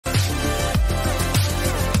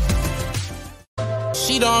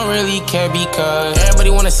She don't really care because everybody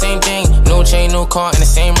want the same thing. No chain, no car, and the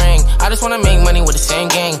same ring. I just wanna make money with the same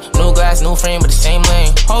gang. No glass, no frame, but the same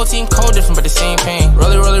lane. Whole team cold different, but the same pain.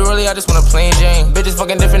 Rolly, I just wanna plain Jane. Bitches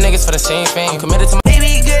fucking different niggas for the same fame. I'm committed to my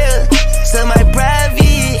baby girl, so my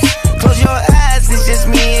private. Close your eyes, it's just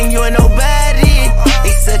me and you and nobody.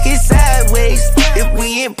 They suck it sideways. If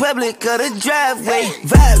we in public or the driveway.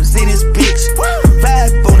 Vibes in this bitch.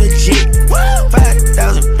 Vibe on the chick.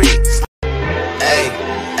 5,000 bricks.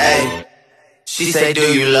 Hey. She say, do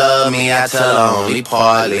you love me? I tell her only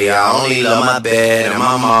partly. I only love my bed and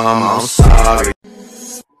my mom. I'm sorry.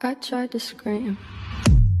 I tried to scream,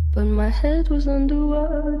 but my head was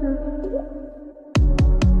underwater.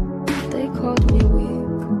 They called me weak,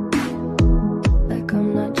 like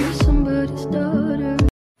I'm not just somebody's daughter.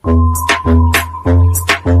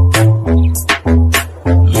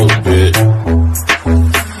 Little bit.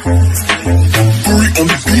 On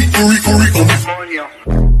the beat, on the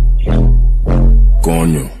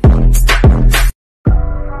Coño.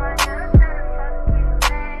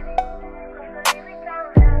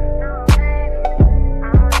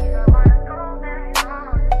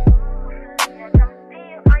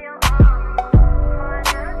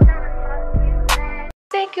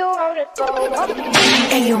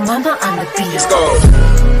 And your mama on the beat. Let's go.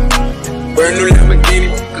 Brand new Lamborghini,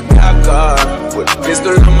 a cop car. With a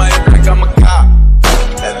pistol on my head like I'm a cop.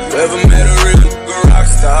 Have you ever met a real good rock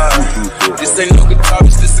star? This ain't no guitar,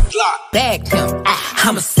 it's just a clock. Bag pimp,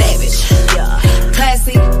 I'm a savage. Yeah.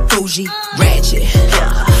 Classy, bougie, ratchet.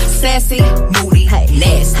 Yeah. Sassy, moody,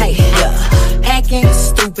 nasty. Yeah. Acting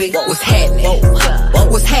stupid, what's happening?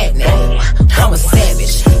 What's happening? I'm a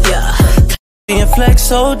savage. Yeah. And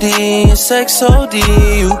flex OD and sex OD.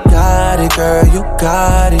 You got it, girl, you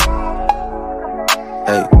got it.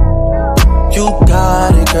 Hey. You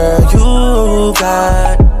got it, girl, you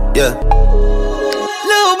got it. Yeah.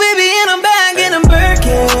 Little baby in a bag in a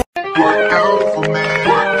Birkin. Work out for me,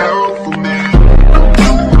 work out for me.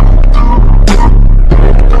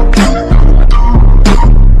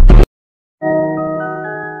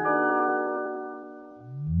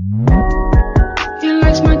 You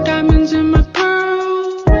like my diamonds and my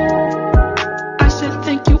pearls. I said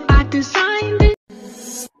thank you, I designed it.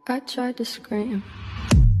 I tried to scream,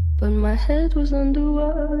 but my head was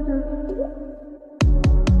underwater.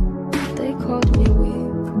 They called me weak,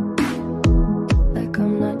 like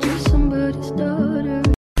I'm not just somebody's daughter.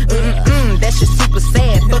 That shit super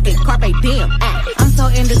sad, fucking carpe diem. I'm so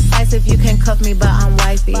indecisive, you can cuff me, but I'm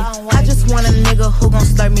wifey. I just want a nigga who gon'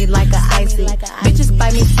 slurp me like a icy. Bitches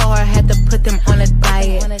bite me so hard, had to put them on a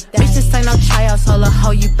diet. Bitches ain't no tryouts, all a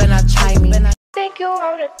hoe, you better not try me. Think you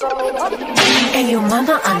wanna go? And your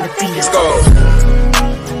mama on the beat. Let's go.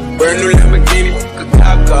 Brand new Lamborghini, a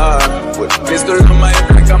cop car. With a pistol on my head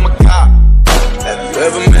like I'm a cop. Have you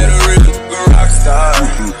ever met a real good rock star?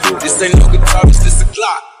 This ain't no guitar, it's just a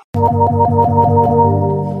clock. I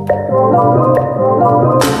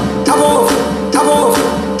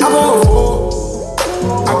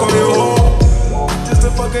call you home, just a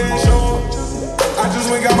fucking show. I just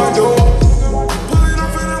went got my door.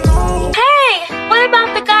 Hey, what about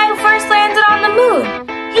the guy who first landed on the moon?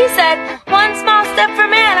 He said, one small step for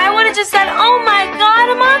man. I would have just said, oh my God,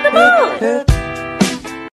 I'm on the moon.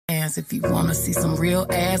 If you wanna see some real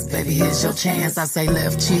ass, baby, here's your chance. I say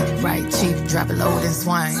left cheek, right cheek, drop it low and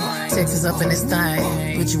swing. Texas up in this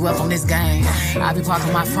thing, put you up on this game. I be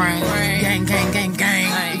parking my frame, gang, gang, gang,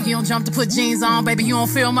 gang. If you don't jump to put jeans on, baby, you don't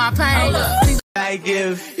feel my pain. Like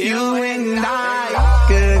if you and I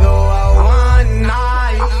could go out one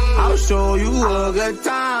night, I'll show you a good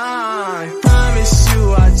time. Promise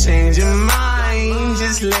you I'll change your mind.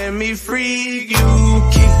 Just let me freak you.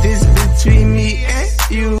 Keep this between me and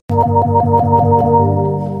you.